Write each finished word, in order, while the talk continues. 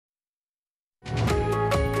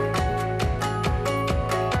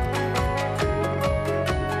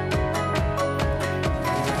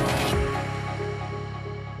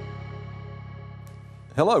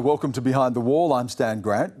Hello, welcome to Behind the Wall. I'm Stan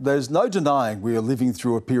Grant. There's no denying we are living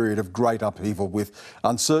through a period of great upheaval, with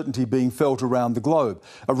uncertainty being felt around the globe.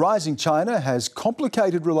 A rising China has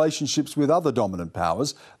complicated relationships with other dominant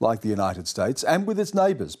powers, like the United States, and with its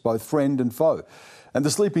neighbours, both friend and foe. And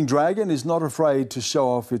the sleeping dragon is not afraid to show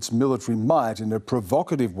off its military might in a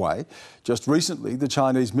provocative way. Just recently, the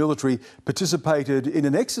Chinese military participated in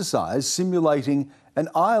an exercise simulating an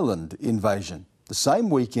island invasion. The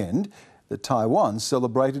same weekend that Taiwan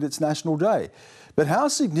celebrated its National Day. But how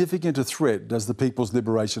significant a threat does the People's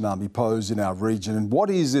Liberation Army pose in our region, and what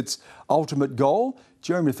is its ultimate goal?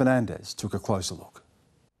 Jeremy Fernandez took a closer look.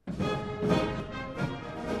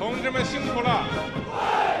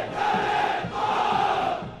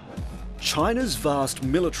 China's vast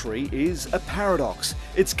military is a paradox.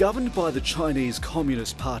 It's governed by the Chinese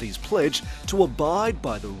Communist Party's pledge to abide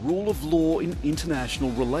by the rule of law in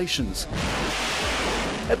international relations.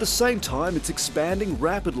 At the same time, it's expanding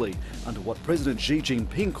rapidly under what President Xi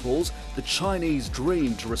Jinping calls the Chinese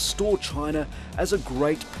dream to restore China as a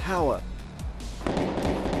great power.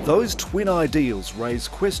 Those twin ideals raise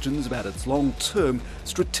questions about its long-term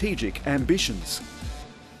strategic ambitions.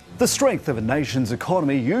 The strength of a nation's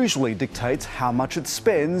economy usually dictates how much it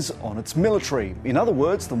spends on its military. In other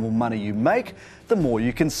words, the more money you make, the more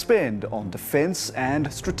you can spend on defence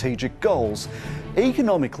and strategic goals.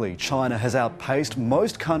 Economically, China has outpaced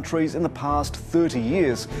most countries in the past 30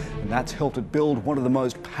 years, and that's helped it build one of the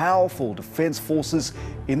most powerful defence forces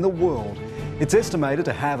in the world. It's estimated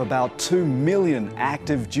to have about 2 million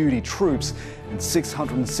active duty troops and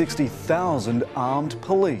 660,000 armed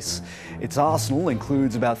police. Its arsenal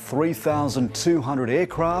includes about 3,200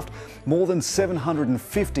 aircraft, more than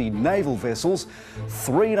 750 naval vessels,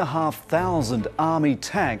 3,500 army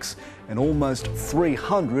tanks, and almost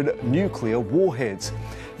 300 nuclear warheads.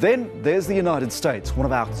 Then there's the United States, one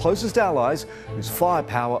of our closest allies, whose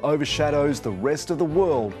firepower overshadows the rest of the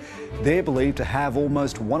world. They're believed to have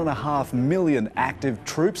almost 1.5 million active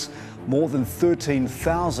troops, more than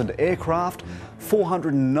 13,000 aircraft,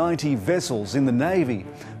 490 vessels in the Navy,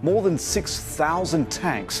 more than 6,000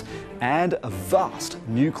 tanks, and a vast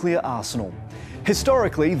nuclear arsenal.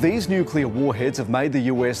 Historically, these nuclear warheads have made the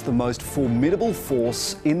US the most formidable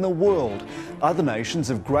force in the world. Other nations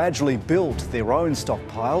have gradually built their own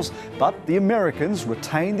stockpiles, but the Americans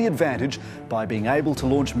retain the advantage by being able to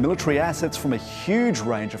launch military assets from a huge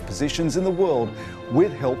range of positions in the world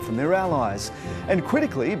with help from their allies. And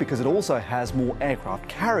critically, because it also has more aircraft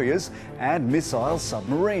carriers and missile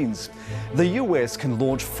submarines. The US can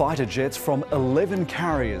launch fighter jets from 11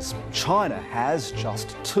 carriers. China has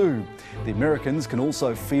just 2. The Americans can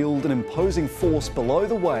also field an imposing force below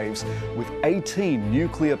the waves with 18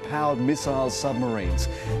 nuclear-powered missile submarines.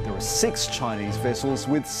 There are 6 Chinese vessels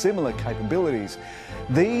with similar capabilities.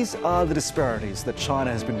 These are the disparities that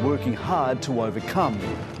China has been working hard to overcome.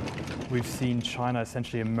 We've seen China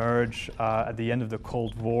essentially emerge at the end of the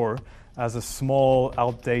Cold War as a small,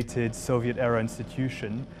 outdated Soviet-era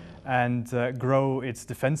institution and grow its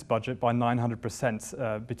defense budget by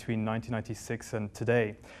 900% between 1996 and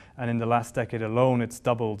today. And in the last decade alone, it's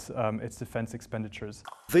doubled its defense expenditures.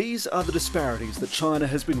 These are the disparities that China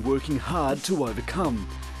has been working hard to overcome.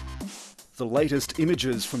 The latest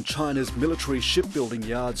images from China's military shipbuilding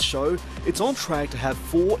yards show it's on track to have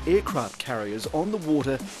 4 aircraft carriers on the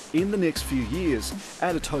water in the next few years,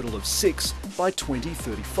 and a total of 6 by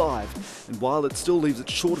 2035. And while it still leaves it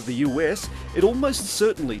short of the US, it almost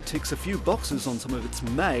certainly ticks a few boxes on some of its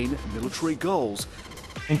main military goals.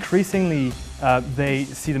 Increasingly, they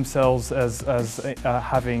see themselves as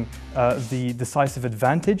having the decisive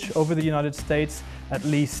advantage over the United States, at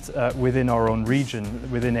least within our own region,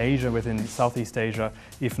 within Asia, within Southeast Asia,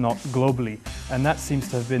 if not globally. And that seems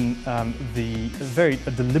to have been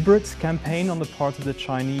a deliberate campaign on the part of the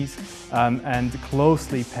Chinese and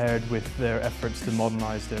closely paired with their efforts to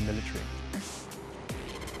modernize their military.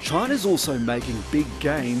 China's also making big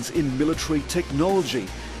gains in military technology.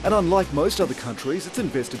 And unlike most other countries, it's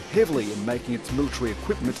invested heavily in making its military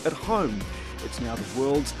equipment at home. It's now the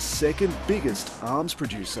world's second biggest arms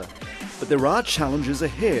producer. But there are challenges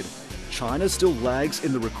ahead. China still lags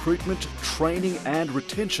in the recruitment, training and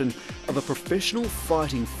retention of a professional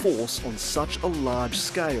fighting force on such a large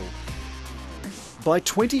scale. By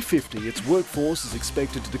 2050, its workforce is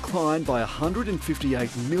expected to decline by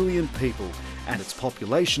 158 million people, and its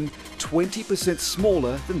population 20%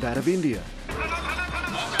 smaller than that of India.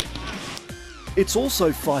 It's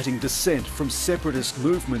also fighting dissent from separatist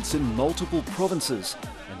movements in multiple provinces.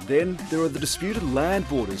 And then there are the disputed land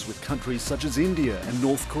borders with countries such as India and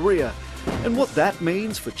North Korea. And what that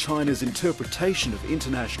means for China's interpretation of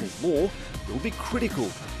international law will be critical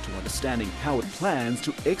to to understanding how it plans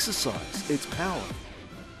to exercise its power.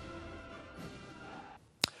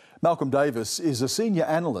 Malcolm Davis is a senior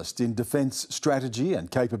analyst in defence strategy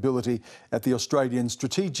and capability at the Australian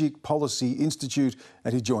Strategic Policy Institute,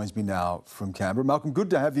 and he joins me now from Canberra. Malcolm,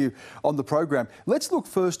 good to have you on the program. Let's look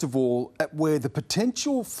first of all at where the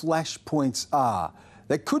potential flashpoints are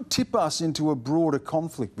that could tip us into a broader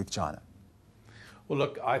conflict with China. Well,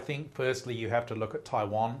 look, I think firstly you have to look at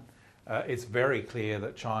Taiwan. It's very clear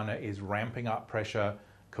that China is ramping up pressure,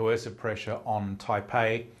 coercive pressure on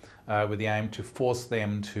Taipei, with the aim to force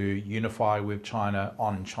them to unify with China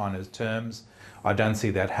on China's terms. I don't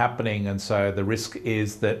see that happening, and so the risk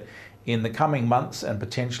is that in the coming months and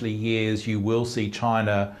potentially years you will see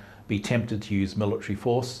China be tempted to use military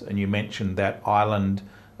force. And you mentioned that island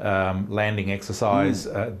landing exercise,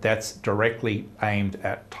 that's directly aimed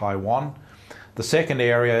at Taiwan. The second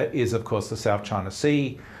area is of course the South China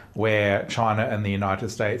Sea, where China and the United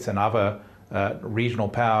States and other regional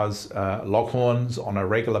powers lock horns on a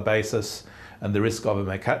regular basis, and the risk of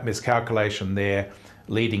a miscalculation there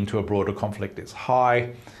leading to a broader conflict is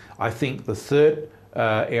high. I think the third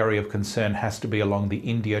area of concern has to be along the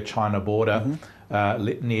India-China border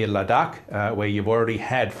near Ladakh, where you've already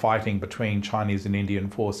had fighting between Chinese and Indian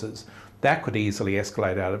forces. That could easily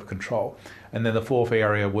escalate out of control. And then the fourth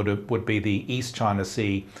area would be the East China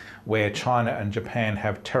Sea, where China and Japan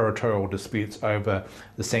have territorial disputes over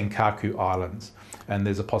the Senkaku Islands. And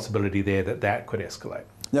there's a possibility there that that could escalate.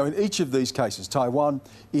 Now, in each of these cases, Taiwan,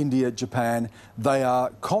 India, Japan, they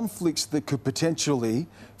are conflicts that could potentially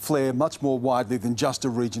flare much more widely than just a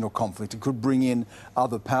regional conflict. It could bring in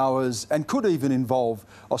other powers and could even involve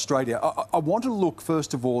Australia. I want to look,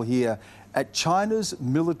 first of all, here at China's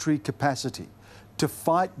military capacity to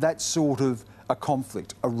fight that sort of a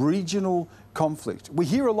conflict, a regional conflict. We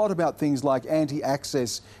hear a lot about things like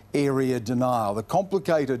anti-access area denial, a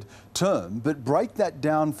complicated term, but break that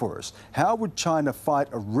down for us. How would China fight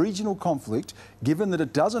a regional conflict, given that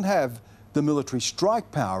it doesn't have the military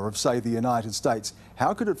strike power of, say, the United States?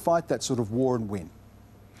 How could it fight that sort of war and win?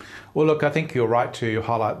 Well, look, I think you're right to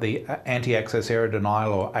highlight the anti-access area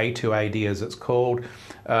denial, or A2AD as it's called.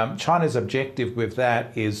 China's objective with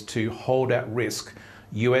that is to hold at risk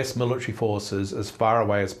US military forces as far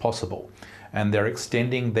away as possible. And they're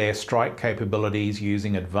extending their strike capabilities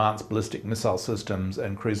using advanced ballistic missile systems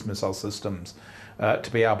and cruise missile systems to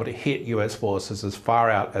be able to hit US forces as far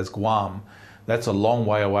out as Guam. That's a long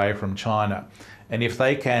way away from China. And if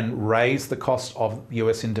they can raise the cost of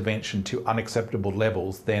US intervention to unacceptable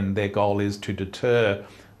levels, then their goal is to deter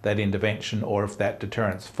that intervention, or if that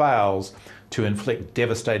deterrence fails, to inflict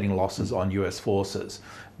devastating losses on US forces.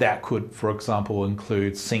 That could, for example,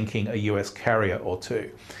 include sinking a US carrier or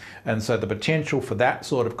two. And so the potential for that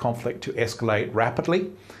sort of conflict to escalate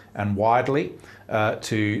rapidly and widely,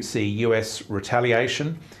 to see US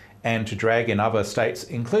retaliation and to drag in other states,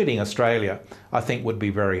 including Australia, I think would be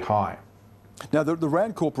very high. Now, the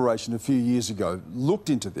Rand Corporation a few years ago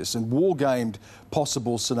looked into this and war-gamed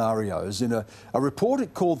possible scenarios in a report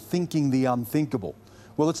it called Thinking the Unthinkable.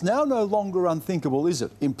 Well, it's now no longer unthinkable, is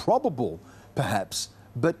it? Improbable, perhaps,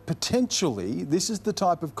 but potentially this is the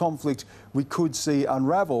type of conflict we could see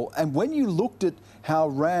unravel. And when you looked at how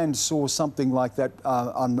Rand saw something like that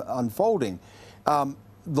unfolding,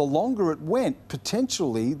 the longer it went,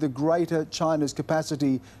 potentially the greater China's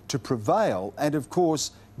capacity to prevail, and of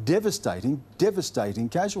course devastating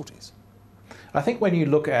casualties. I think when you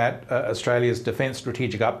look at Australia's Defence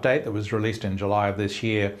Strategic Update that was released in July of this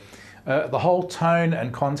year, the whole tone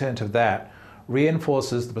and content of that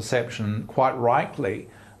reinforces the perception, quite rightly,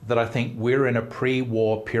 that I think we're in a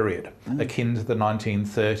pre-war period akin to the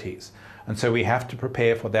 1930s. And so we have to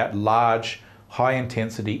prepare for that large,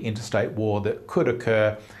 high-intensity interstate war that could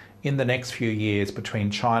occur in the next few years between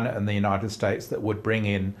China and the United States that would bring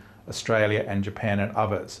in Australia and Japan and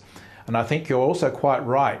others. And I think you're also quite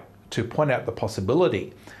right to point out the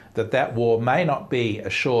possibility that that war may not be a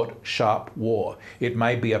short, sharp war. It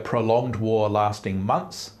may be a prolonged war lasting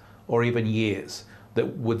months or even years that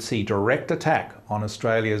would see direct attack on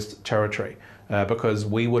Australia's territory because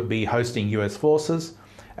we would be hosting US forces,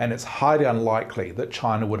 and it's highly unlikely that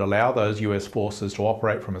China would allow those US forces to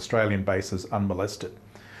operate from Australian bases unmolested.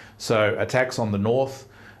 So attacks on the north,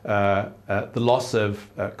 the loss of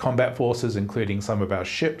combat forces, including some of our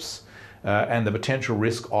ships, and the potential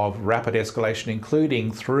risk of rapid escalation,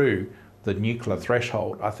 including through the nuclear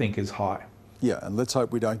threshold, I think is high. Yeah, and let's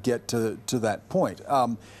hope we don't get to that point.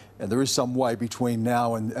 And there is some way between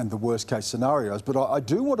now and the worst case scenarios. But I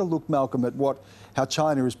do want to look, Malcolm, at how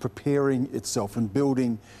China is preparing itself and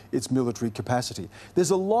building its military capacity.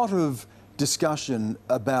 There's a lot of discussion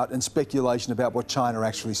about and speculation about what China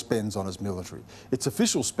actually spends on its military. Its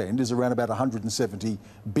official spend is around about $170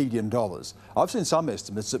 billion. I've seen some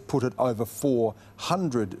estimates that put it over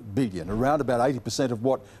 $400 billion, around about 80% of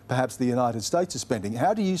what perhaps the United States is spending.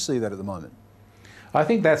 How do you see that at the moment? I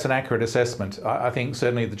think that's an accurate assessment. I think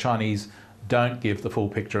certainly the Chinese don't give the full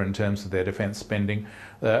picture in terms of their defence spending.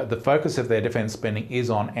 The focus of their defence spending is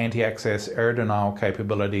on anti-access air denial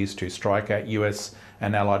capabilities to strike at US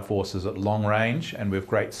and allied forces at long range and with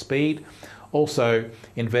great speed. Also,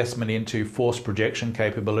 investment into force projection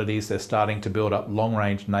capabilities. They're starting to build up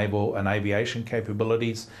long-range naval and aviation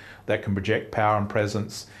capabilities that can project power and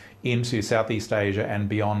presence into Southeast Asia and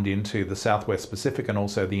beyond into the Southwest Pacific and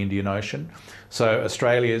also the Indian Ocean. So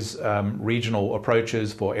Australia's regional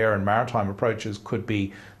approaches for air and maritime approaches could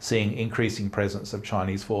be seeing increasing presence of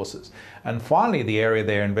Chinese forces. And finally, the area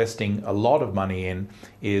they're investing a lot of money in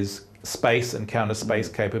is space and counter-space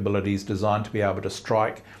capabilities designed to be able to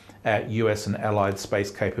strike at US and allied space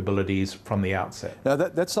capabilities from the outset. Now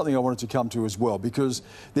that's something I wanted to come to as well, because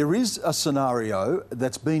there is a scenario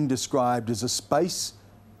that's been described as a space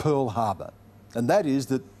Pearl Harbor, and that is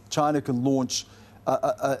that China can launch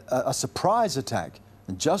a surprise attack,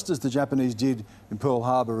 and just as the Japanese did in Pearl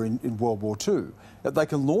Harbor in World War II, that they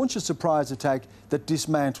can launch a surprise attack that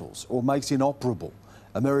dismantles or makes inoperable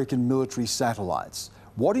American military satellites.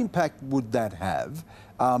 What impact would that have?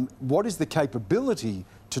 What is the capability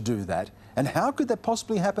to do that, and how could that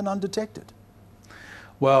possibly happen undetected?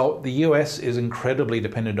 Well, the US is incredibly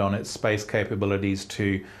dependent on its space capabilities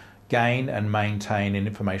to gain and maintain an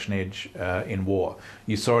information edge in war.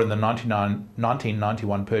 You saw in the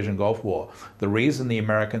 1991 Persian Gulf War, the reason the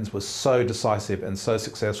Americans were so decisive and so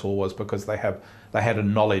successful was because they had a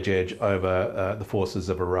knowledge edge over the forces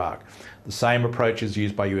of Iraq. The same approach is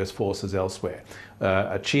used by US forces elsewhere.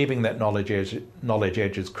 Achieving that knowledge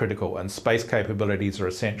edge is critical, and space capabilities are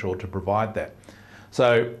essential to provide that.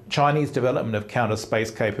 So Chinese development of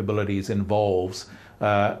counter-space capabilities involves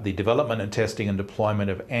the development and testing and deployment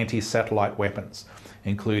of anti-satellite weapons,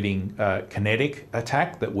 including kinetic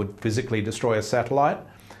attack that would physically destroy a satellite,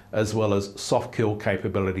 as well as soft kill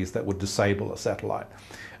capabilities that would disable a satellite.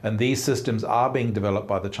 And these systems are being developed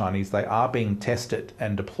by the Chinese. They are being tested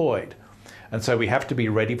and deployed. And so we have to be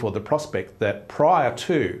ready for the prospect that prior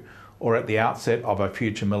to or at the outset of a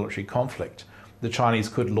future military conflict, the Chinese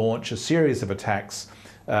could launch a series of attacks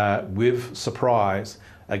with surprise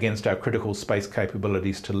against our critical space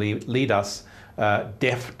capabilities to lead us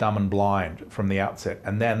deaf, dumb and blind from the outset.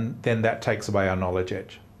 And then that takes away our knowledge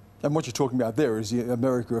edge. And what you're talking about there is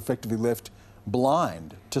America effectively left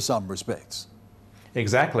blind to some respects.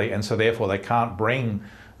 Exactly, and so therefore they can't bring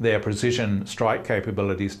their precision strike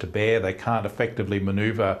capabilities to bear. They can't effectively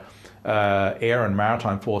maneuver air and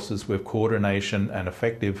maritime forces with coordination and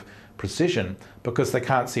effective precision because they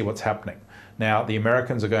can't see what's happening. Now, the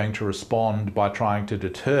Americans are going to respond by trying to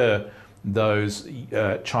deter those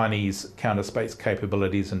Chinese counter-space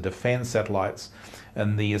capabilities and defend satellites.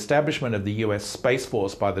 And the establishment of the US Space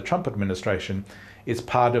Force by the Trump administration is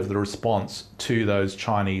part of the response to those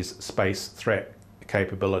Chinese space threat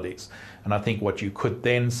capabilities. And I think what you could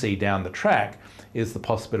then see down the track is the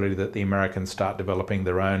possibility that the Americans start developing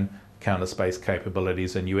their own counter-space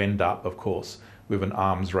capabilities, and you end up, of course, with an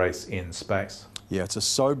arms race in space. Yeah, it's a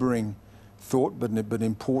sobering thought, but an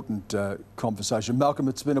important conversation. Malcolm,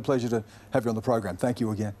 it's been a pleasure to have you on the program. Thank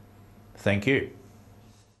you again. Thank you.